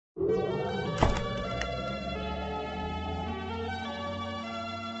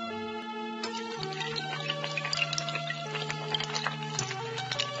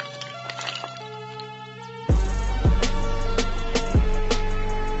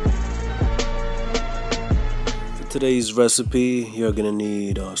Today's recipe, you're gonna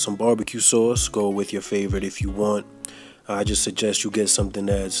need some barbecue sauce. Go with your favorite if you want. I just suggest you get something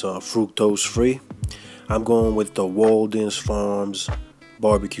that's fructose free. I'm going with the Walden's Farms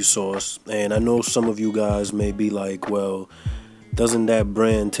barbecue sauce, and I know some of you guys may be like, well, doesn't that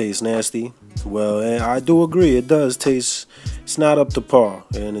brand taste nasty? Well, I do agree, it does taste, it's not up to par,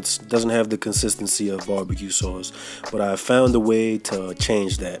 and it doesn't have the consistency of barbecue sauce, but I found a way to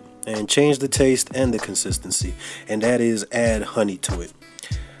change that and change the taste and the consistency, and that is add honey to it.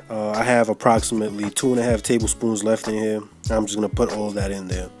 I have approximately 2.5 tablespoons left in here. I'm just gonna put all that in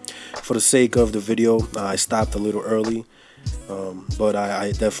there. For the sake of the video, I stopped a little early, but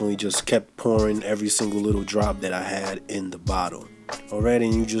I definitely just kept pouring every single little drop that I had in the bottle. Alright,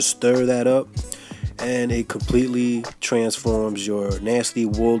 and you just stir that up, and it completely transforms your nasty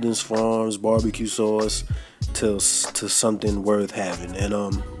Walden's Farms barbecue sauce to something worth having.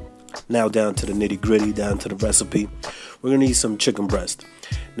 And now down to the nitty-gritty, down to the recipe. We're gonna need some chicken breast.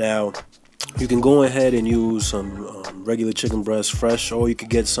 Now, you can go ahead and use some regular chicken breast fresh, or you could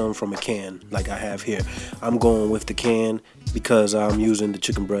get some from a can like I have here. I'm going with the can because I'm using the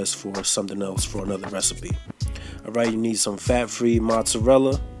chicken breast for something else, for another recipe. Alright, you need some fat-free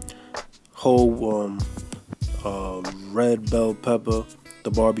mozzarella, whole red bell pepper,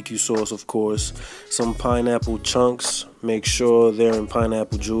 the barbecue sauce, of course, some pineapple chunks. Make sure they're in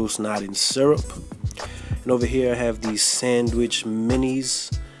pineapple juice, not in syrup. And over here I have these sandwich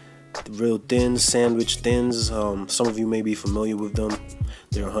minis, the real thin sandwich thins. Some of you may be familiar with them.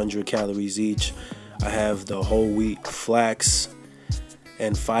 They're 100 calories each. I have the whole wheat flax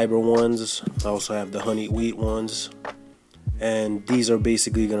and fiber ones. I also have the honey wheat ones, and these are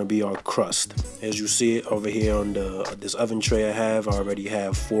basically going to be our crust. As you see it over here on this oven tray I already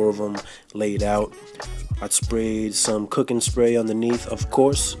have 4 of them laid out. I sprayed some cooking spray underneath, of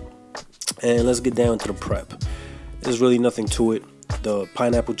course, and let's get down to the prep. There's really nothing to it. The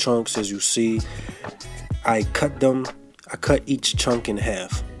pineapple chunks, as you see, I cut each chunk in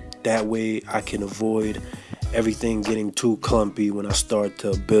half. That way I can avoid everything getting too clumpy when I start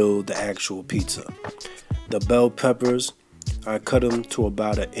to build the actual pizza. The bell peppers, I cut them to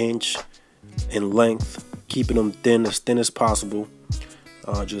about 1 inch in length, keeping them thin as possible.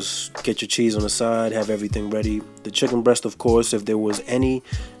 Just get your cheese on the side, have everything ready. The chicken breast, of course, if there was any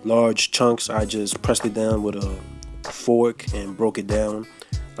large chunks, I just pressed it down with a fork and broke it down.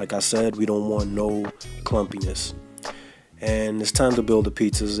 Like I said, we don't want no clumpiness. And it's time to build the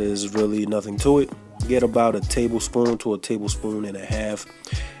pizzas. There's really nothing to it. Get about 1 tablespoon to 1.5 tablespoons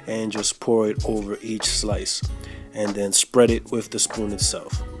and just pour it over each slice, and then spread it with the spoon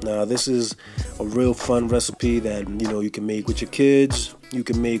itself. Now, this is a real fun recipe that you can make with your kids, you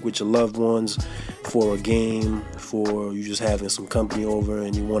can make with your loved ones, for a game, for you just having some company over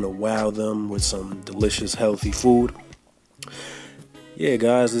and you want to wow them with some delicious healthy food. Yeah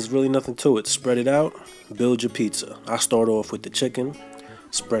guys, there's really nothing to it. Spread it out, build your pizza. I start off with the chicken,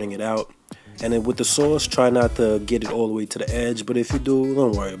 spreading it out, and then with the sauce, try not to get it all the way to the edge, but if you do,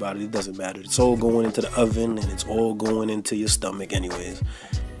 don't worry about it, it doesn't matter. It's all going into the oven, and it's all going into your stomach anyways.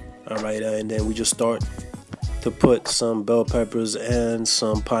 Alright, and then we just start to put some bell peppers and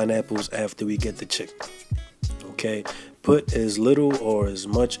some pineapples after we get the chicken. Okay, put as little or as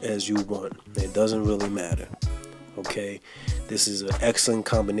much as you want. It doesn't really matter. Okay, this is an excellent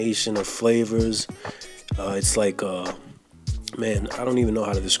combination of flavors. It's like man, I don't even know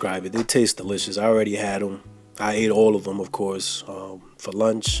how to describe it. They taste delicious. I already had them. I ate all of them, of course, for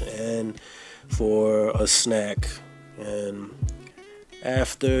lunch and for a snack. And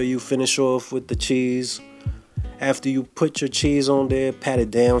after you finish off with the cheese, after you put your cheese on there, pat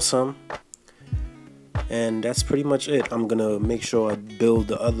it down some, and that's pretty much it. I'm gonna make sure I build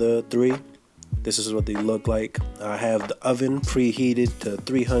the other 3. This is what they look like. I have the oven preheated to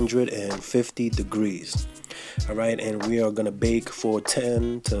 350 degrees. Alright, and we are gonna bake for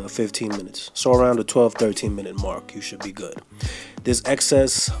 10 to 15 minutes. So around the 12-13 minute mark, you should be good. This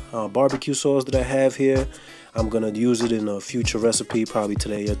excess barbecue sauce that I have here, I'm gonna use it in a future recipe, probably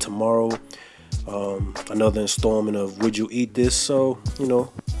today or tomorrow. Another installment of Would You Eat This? So,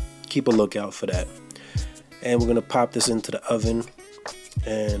 keep a lookout for that. And we're gonna pop this into the oven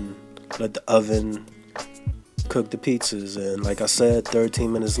and let the oven cook the pizzas. And like I said,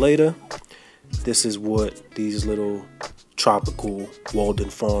 13 minutes later, this is what these little tropical Walden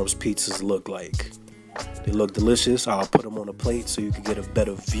Farms pizzas look like. They look delicious. I'll put them on a plate so you can get a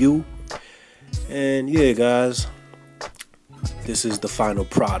better view. And yeah guys, this is the final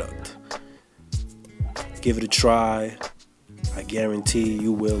product. Give it a try. I guarantee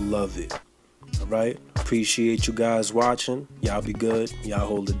you will love it. Alright, appreciate you guys watching. Y'all be good. Y'all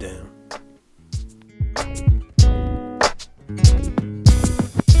hold it down.